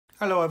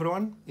Hello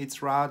everyone,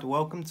 it's Rad.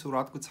 Welcome to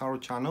Radko Tarot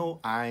channel,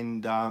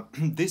 and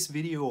this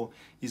video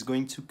is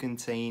going to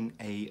contain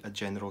a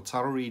general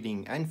tarot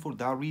reading, and for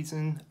that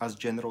reason, as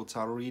general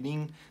tarot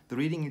reading, the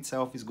reading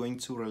itself is going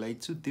to relate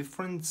to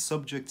different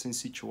subjects and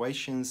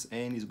situations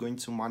and is going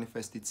to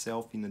manifest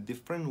itself in a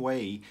different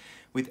way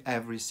with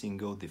every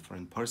single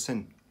different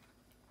person.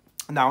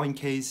 Now, in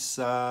case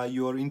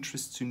you are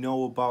interested to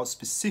know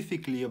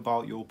specifically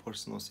about your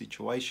personal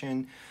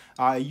situation,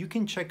 you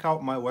can check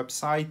out my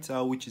website,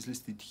 which is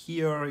listed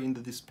here in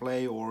the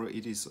display, or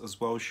it is as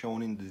well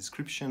shown in the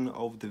description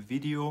of the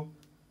video.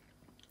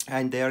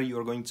 And there you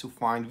are going to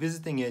find,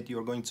 visiting it, you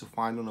are going to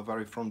find on the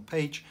very front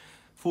page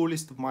full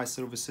list of my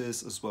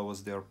services as well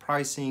as their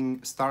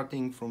pricing,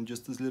 starting from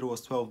just as little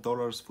as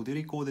 $12 for the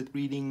recorded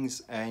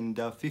readings and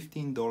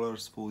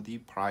 $15 for the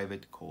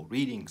private call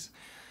readings.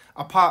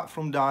 Apart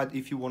from that,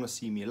 if you want to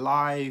see me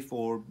live,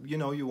 or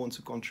you want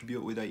to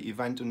contribute with an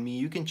event on me,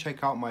 you can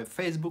check out my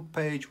Facebook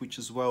page, which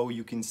as well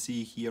you can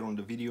see here on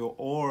the video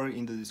or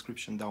in the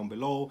description down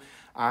below,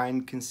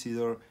 and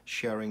consider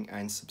sharing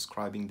and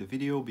subscribing the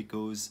video,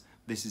 because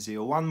this is a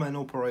one-man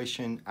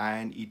operation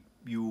and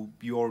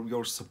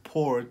your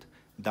support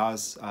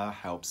does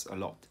helps a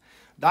lot.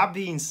 That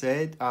being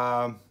said,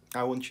 I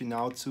want you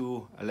now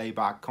to lay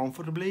back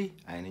comfortably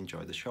and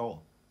enjoy the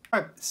show.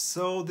 Right,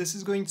 so this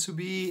is going to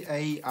be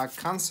a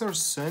Cancer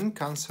Sun,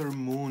 Cancer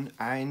Moon,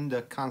 and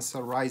a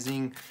Cancer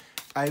Rising,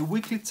 a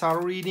weekly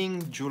tarot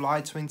reading,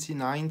 July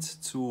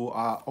 29th to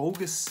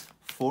August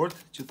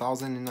 4th,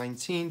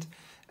 2019.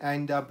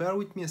 And bear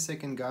with me a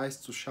second, guys,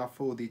 to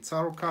shuffle the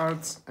tarot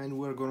cards, and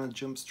we're gonna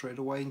jump straight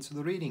away into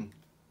the reading.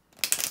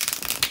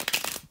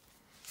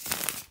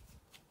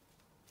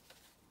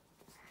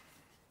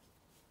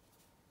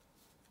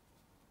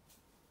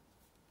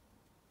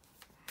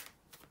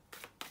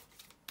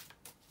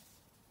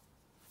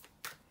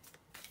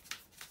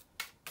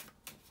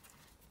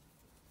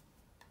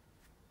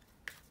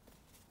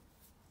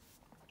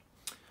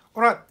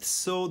 Alright,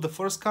 so the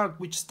first card,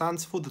 which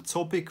stands for the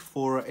topic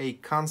for a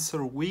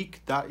Cancer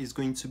week, that is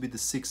going to be the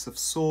Six of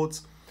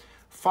Swords,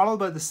 followed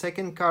by the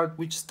second card,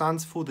 which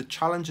stands for the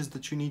challenges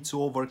that you need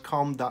to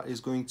overcome, that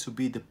is going to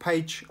be the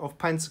Page of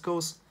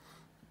Pentacles.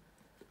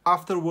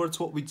 Afterwards,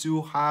 what we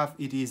do have,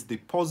 it is the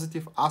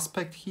positive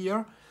aspect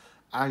here,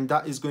 and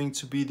that is going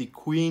to be the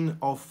Queen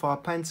of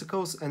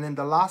Pentacles. And then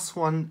the last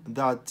one,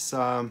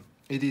 that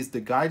it is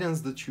the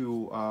guidance that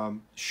you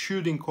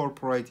should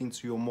incorporate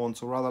into your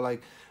month, or rather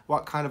like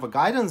what kind of a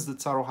guidance the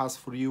tarot has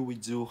for you. We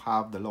do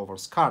have the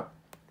Lover's card.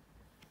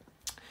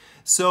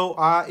 So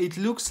it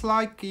looks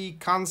like a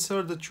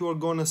Cancer that you are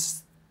gonna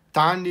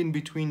stand in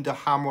between the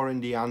hammer and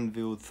the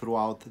anvil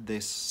throughout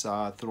this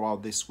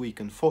week,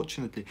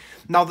 unfortunately.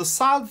 Now the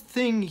sad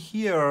thing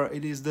here,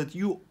 it is that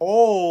you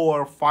all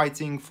are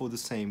fighting for the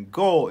same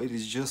goal. It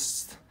is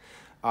just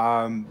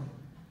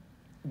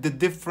the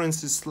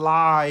differences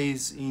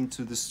lies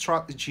into the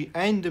strategy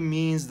and the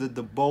means that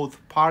the both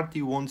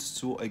party wants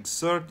to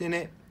exert in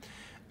it.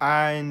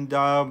 And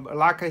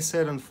like I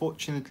said,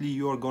 unfortunately,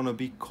 you're gonna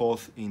be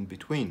caught in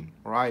between,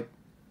 right?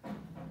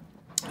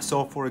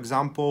 So for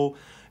example,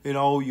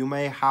 you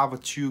may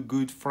have two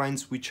good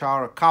friends which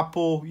are a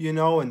couple,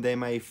 and they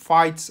may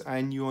fight,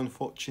 and you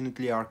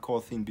unfortunately are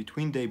caught in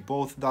between. They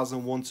both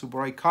doesn't want to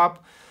break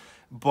up,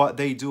 but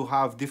they do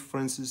have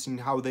differences in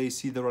how they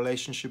see the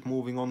relationship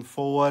moving on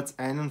forward,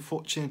 and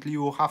unfortunately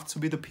you will have to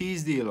be the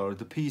peace dealer,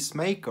 the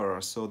peacemaker.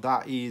 So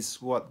that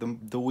is what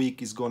the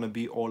week is going to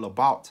be all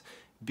about,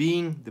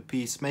 being the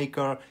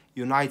peacemaker,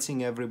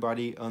 uniting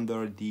everybody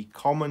under the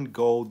common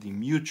goal, the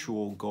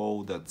mutual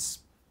goal that's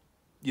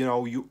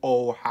you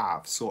all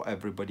have, so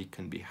everybody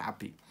can be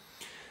happy.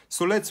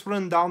 So let's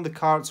run down the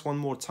cards one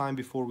more time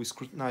before we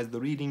scrutinize the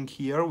reading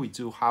here. We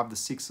do have the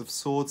Six of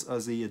Swords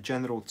as a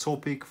general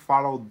topic,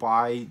 followed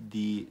by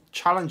the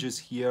challenges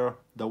here,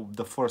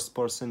 the first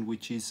person,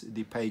 which is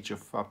the Page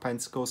of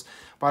Pentacles.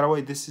 By the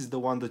way, this is the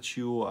one that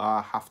you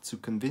have to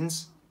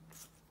convince.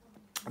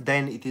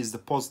 Then it is the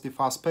positive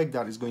aspect,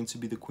 that is going to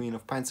be the Queen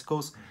of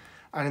Pentacles.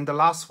 And in the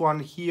last one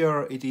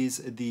here, it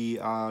is the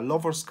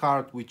Lover's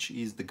card, which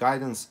is the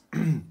guidance.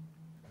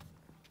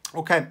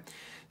 Okay.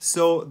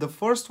 So the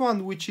first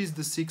one, which is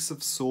the Six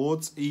of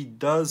Swords, it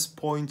does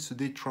point to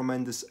the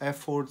tremendous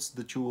efforts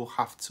that you will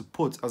have to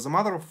put. As a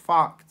matter of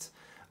fact,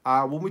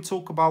 when we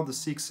talk about the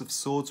Six of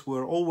Swords,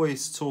 we're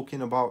always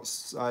talking about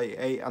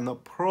an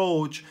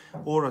approach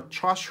or a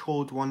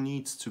threshold one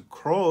needs to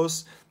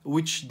cross,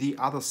 which the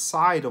other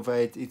side of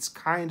it, it's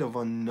kind of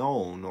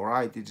unknown, all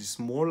right? It is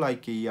more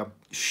like a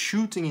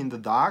shooting in the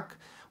dark,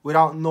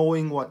 without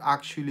knowing what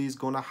actually is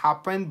going to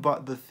happen.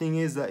 But the thing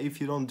is that if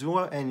you don't do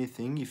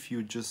anything, if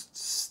you just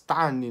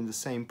stand in the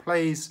same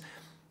place,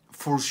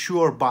 for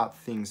sure bad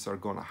things are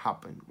going to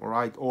happen, all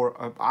right?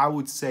 Or I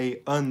would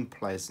say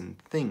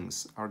unpleasant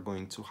things are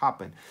going to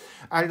happen.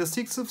 And the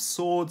Six of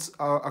Swords,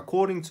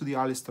 according to the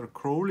Aleister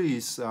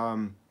Crowley's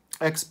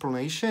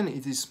explanation.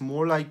 It is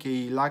more like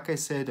a, like I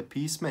said, a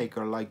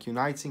peacemaker, like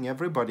uniting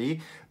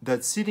everybody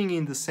that's sitting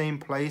in the same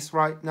place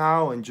right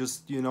now and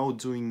just, you know,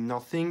 doing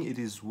nothing. It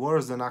is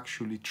worse than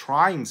actually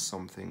trying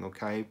something,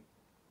 okay?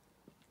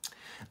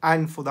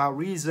 And for that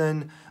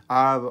reason,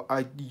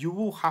 you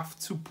will have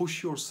to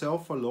push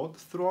yourself a lot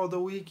throughout the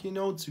week, you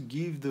know, to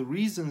give the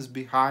reasons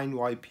behind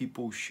why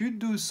people should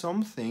do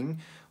something,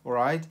 all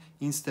right,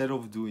 instead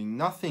of doing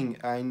nothing.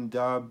 And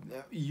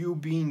you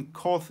being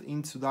caught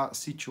into that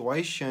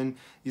situation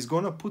is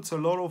going to put a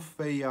lot of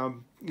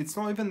it's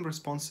not even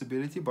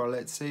responsibility, but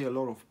let's say a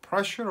lot of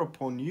pressure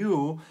upon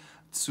you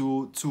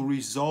to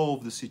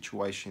resolve the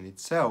situation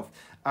itself.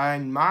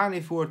 And man,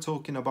 if we're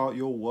talking about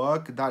your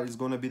work, that is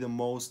going to be the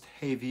most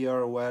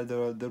heavier, where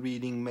the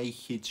reading may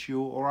hit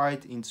you, all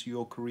right, into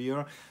your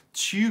career.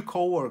 Two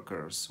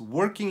co-workers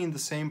working in the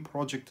same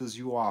project as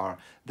you are,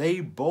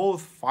 they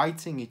both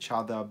fighting each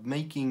other,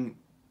 making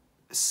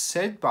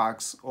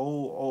setbacks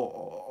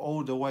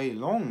all the way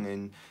along,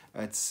 and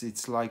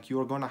it's like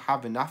you're gonna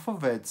have enough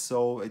of it.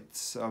 So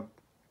it's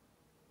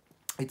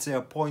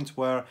a point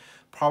where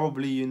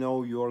probably, you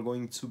know, you're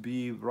going to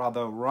be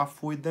rather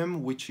rough with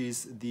them, which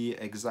is the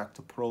exact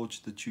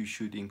approach that you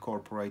should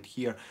incorporate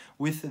here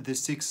with the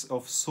Six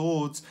of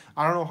Swords.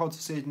 I don't know how to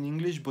say it in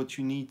English, but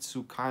you need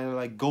to kind of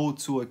like go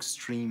to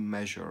extreme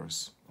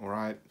measures, all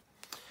right?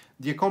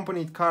 The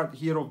accompanied card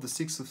here of the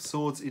Six of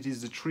Swords, it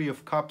is the Three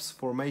of Cups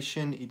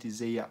formation. It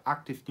is a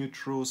active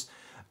neutrals.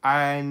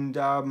 And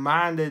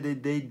man,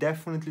 they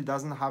definitely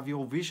doesn't have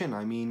your vision.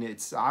 I mean,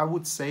 I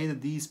would say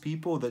that these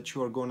people that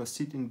you are going to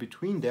sit in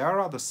between, they are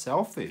rather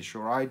selfish,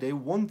 all right? They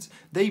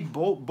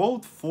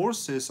both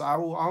forces, I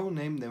will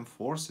name them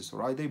forces, all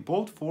right?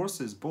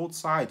 Both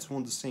sides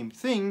want the same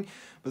thing.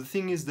 But the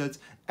thing is that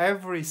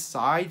every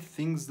side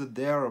thinks that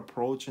their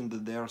approach and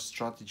that their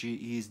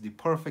strategy is the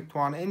perfect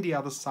one, and the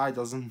other side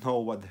doesn't know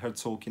what they're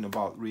talking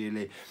about,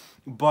 really.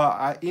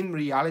 But in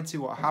reality,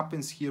 what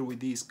happens here with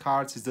these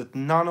cards is that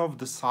none of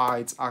the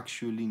sides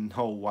actually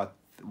know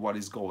what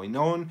is going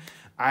on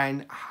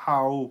and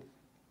how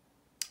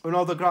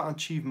another grand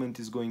achievement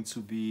is going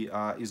to be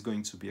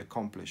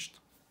accomplished.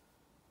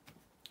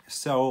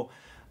 So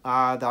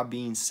that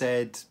being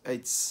said,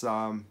 it's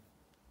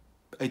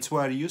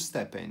where you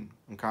step in,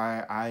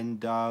 okay,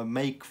 and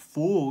make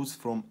fools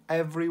from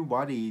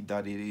everybody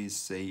that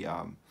is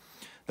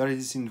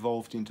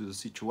involved into the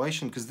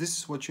situation, because this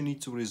is what you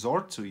need to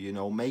resort to, you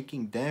know,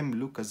 making them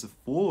look as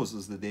fools,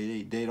 as that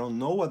they don't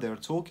know what they're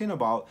talking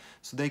about,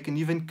 so they can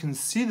even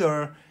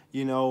consider,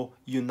 you know,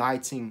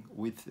 uniting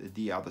with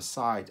the other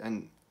side.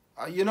 And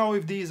you know,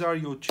 if these are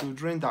your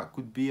children, that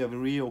could be a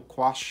real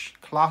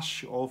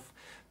clash of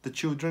the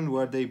children,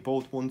 where they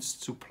both want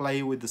to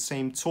play with the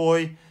same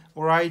toy,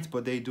 all right,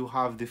 but they do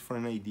have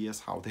different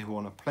ideas how they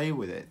want to play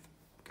with it,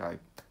 okay?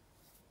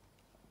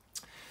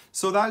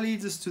 So that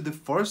leads us to the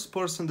first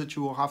person that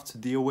you will have to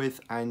deal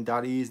with, and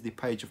that is the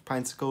Page of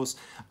Pentacles.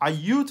 A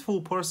youthful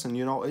person,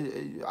 you know,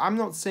 I'm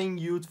not saying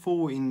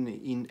youthful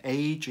in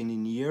age and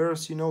in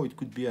years, you know, it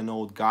could be an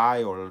old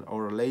guy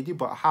or a lady,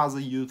 but has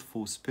a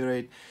youthful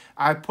spirit.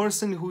 A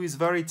person who is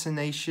very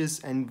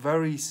tenacious and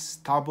very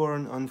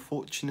stubborn,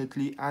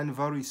 unfortunately, and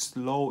very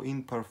slow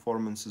in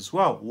performance as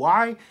well.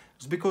 Why?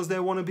 It's because they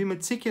want to be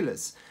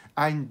meticulous,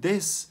 and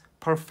this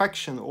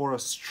perfection, or a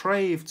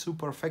strive to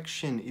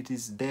perfection, it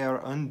is their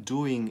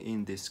undoing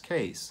in this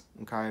case,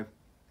 okay?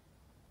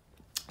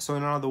 So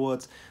in other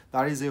words,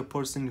 that is a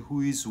person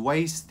who is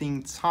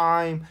wasting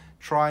time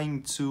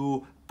trying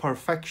to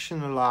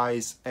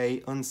perfectionalize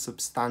a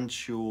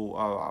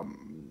unsubstantial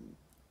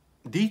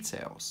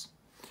details.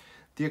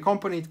 The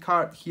accompanied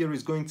card here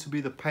is going to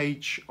be the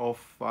Page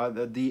of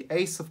the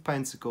Ace of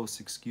Pentacles,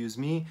 excuse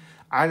me,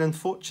 and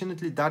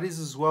unfortunately that is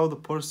as well the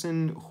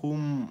person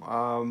whom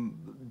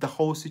the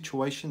whole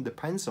situation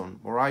depends on,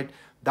 all right?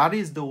 That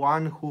is the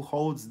one who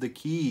holds the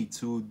key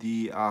to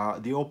the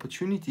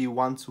opportunity you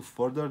want to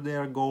further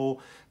their goal,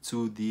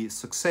 to the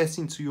success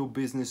into your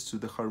business, to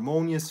the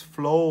harmonious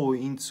flow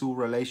into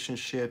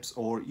relationships,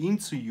 or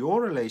into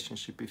your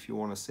relationship, if you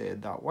want to say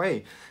it that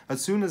way.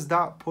 As soon as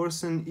that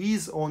person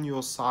is on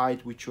your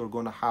side, which you're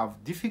going to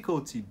have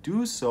difficulty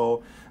do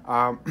so,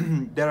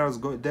 there is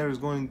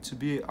going to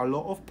be a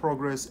lot of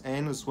progress,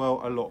 and as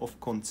well a lot of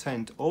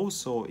content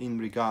also in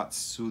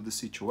regards to the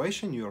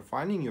situation you're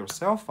finding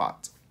yourself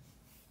at.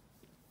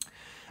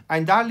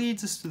 And that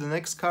leads us to the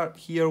next card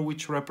here,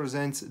 which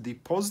represents the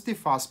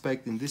positive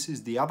aspect, and this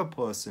is the other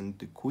person,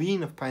 the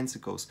Queen of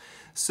Pentacles.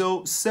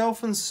 So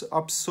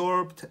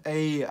self-absorbed,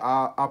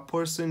 a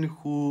person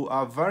who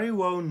very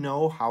well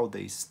know how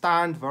they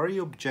stand, very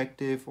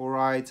objective, all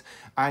right,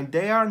 and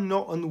they are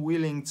not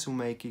unwilling to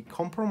make a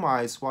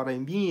compromise. What I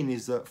mean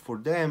is that for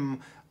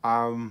them,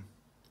 well,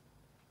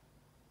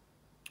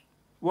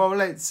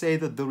 let's say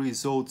that the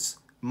results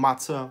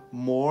matter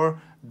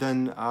more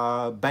than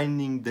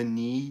bending the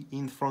knee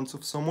in front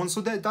of someone. So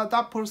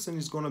that person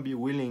is going to be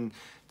willing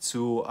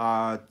to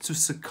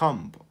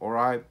succumb, all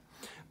right,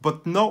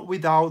 but not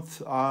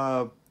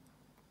without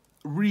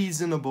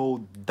reasonable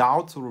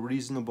doubt or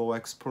reasonable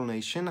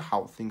explanation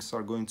how things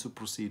are going to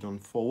proceed on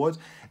forward,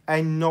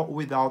 and not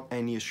without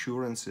any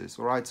assurances.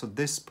 All right, so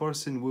this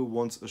person will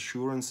want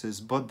assurances,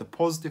 but the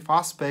positive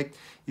aspect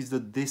is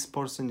that this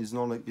person is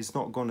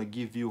not going to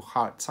give you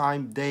hard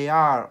time. They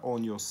are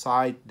on your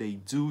side. They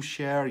do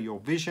share your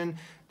vision.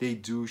 They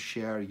do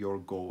share your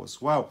goal as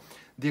well.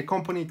 The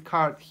accompanied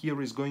card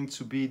here is going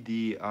to be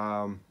the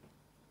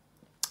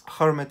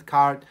Hermit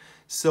card.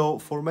 So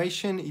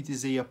formation, it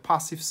is a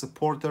passive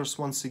supporters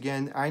once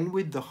again, and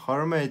with the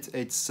Hermit,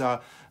 it's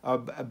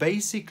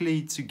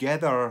basically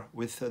together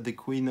with the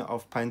Queen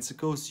of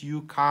Pentacles,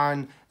 you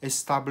can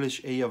establish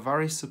a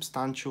very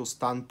substantial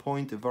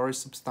standpoint, a very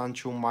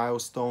substantial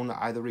milestone,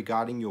 either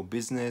regarding your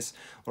business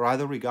or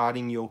either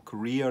regarding your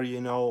career, you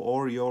know,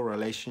 or your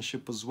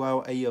relationship as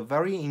well. A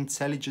very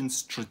intelligent,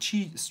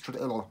 strategic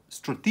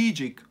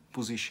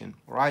position,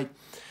 right?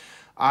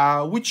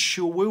 Which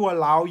will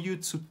allow you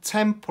to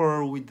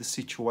temper with the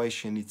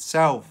situation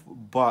itself.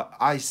 But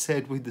I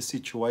said with the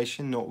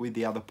situation, not with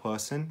the other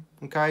person,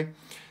 okay?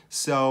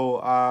 So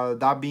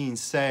that being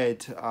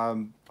said,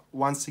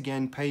 once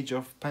again, Page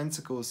of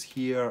Pentacles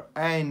here,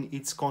 and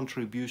its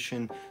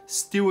contribution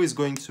still is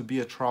going to be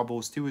a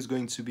trouble, still is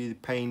going to be the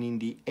pain in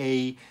the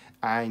A,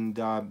 and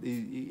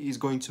is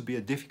going to be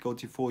a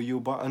difficulty for you.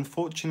 But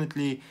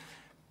unfortunately,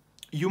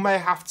 you may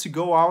have to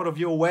go out of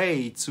your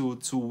way to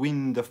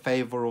win the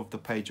favor of the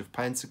Page of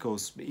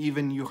Pentacles.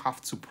 Even you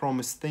have to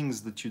promise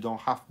things that you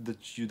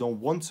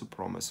don't want to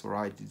promise. All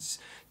right, it's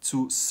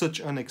to such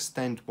an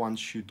extent one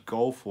should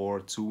go for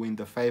to win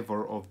the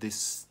favor of this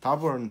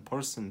stubborn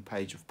person,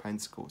 Page of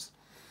Pentacles.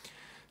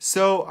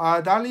 So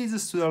that leads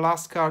us to the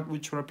last card,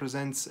 which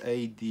represents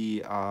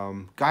the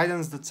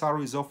guidance that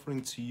Tarot is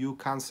offering to you,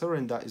 Cancer,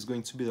 and that is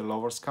going to be the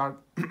Lover's card.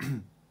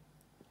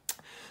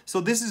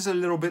 So this is a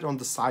little bit on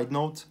the side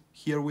note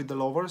here with the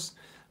Lovers.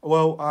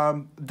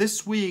 Well,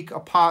 this week,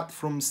 apart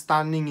from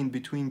standing in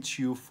between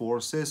two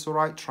forces, all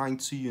right, trying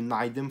to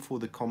unite them for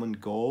the common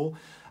goal,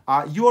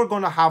 you are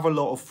going to have a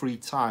lot of free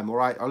time, all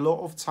right, a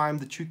lot of time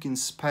that you can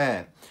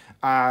spare.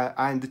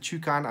 And that you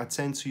can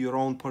attend to your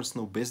own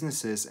personal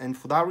businesses. And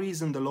for that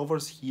reason, the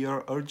Lovers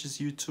here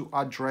urges you to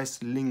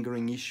address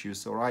lingering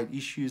issues, all right?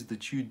 Issues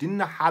that you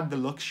didn't have the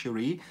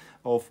luxury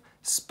of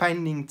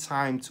spending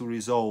time to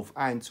resolve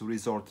and to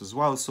resort as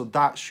well. So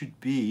that should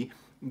be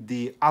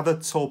the other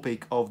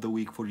topic of the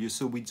week for you.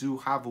 So we do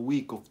have a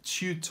week of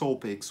two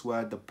topics,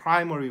 where the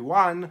primary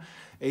one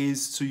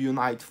is to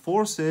unite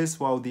forces,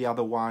 while the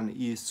other one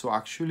is to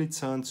actually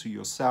turn to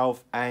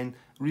yourself and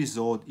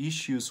resolve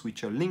issues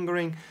which are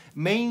lingering,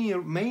 mainly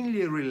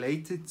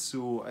related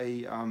to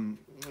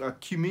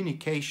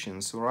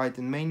communications, all right,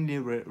 and mainly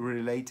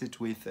related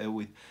with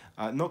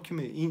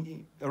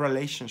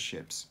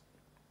relationships,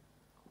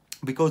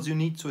 because you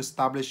need to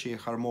establish a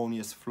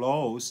harmonious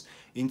flows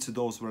into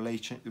those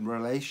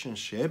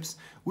relationships,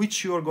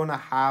 which you are going to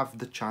have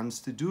the chance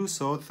to do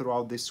so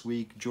throughout this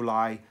week,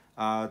 July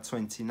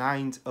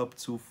 29th up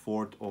to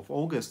 4th of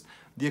August.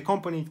 The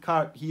accompanied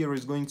card here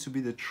is going to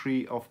be the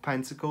Three of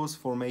Pentacles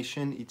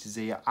formation. It is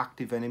a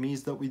active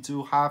enemies that we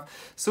do have.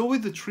 So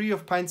with the Three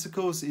of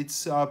Pentacles,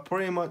 it's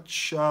pretty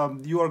much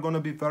you are going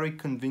to be very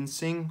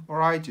convincing, all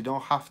right? You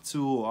don't have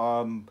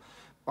to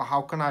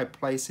how can I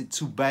place it,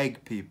 to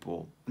beg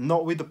people.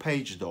 Not with the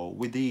Page though,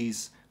 with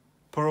these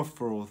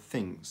peripheral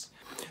things.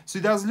 So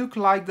it does look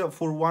like that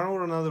for one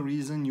or another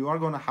reason you are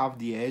going to have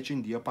the edge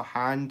in the upper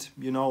hand,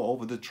 you know,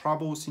 over the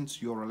troubles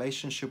into your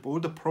relationship, or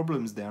the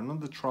problems there,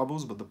 not the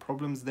troubles but the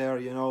problems there,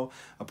 you know,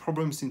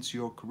 problems into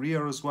your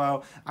career as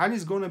well. And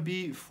it's going to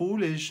be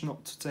foolish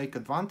not to take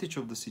advantage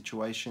of the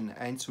situation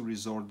and to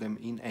resort them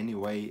in any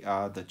way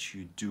that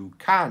you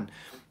can.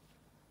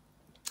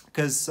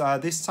 Because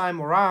this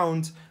time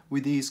around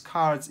with these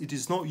cards, it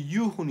is not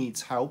you who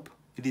needs help,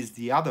 it is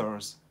the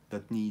others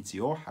that needs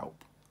your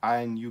help,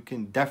 and you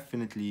can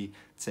definitely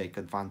take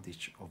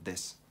advantage of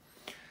this.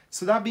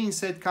 So that being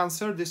said,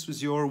 Cancer, this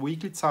was your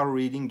weekly tarot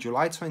reading,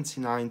 July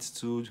 29th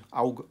to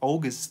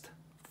August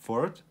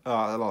 4th,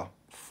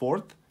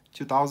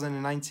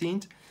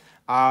 2019.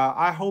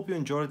 I hope you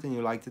enjoyed it and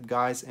you liked it,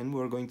 guys, and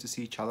we're going to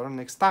see each other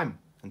next time.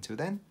 Until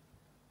then,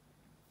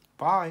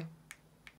 bye.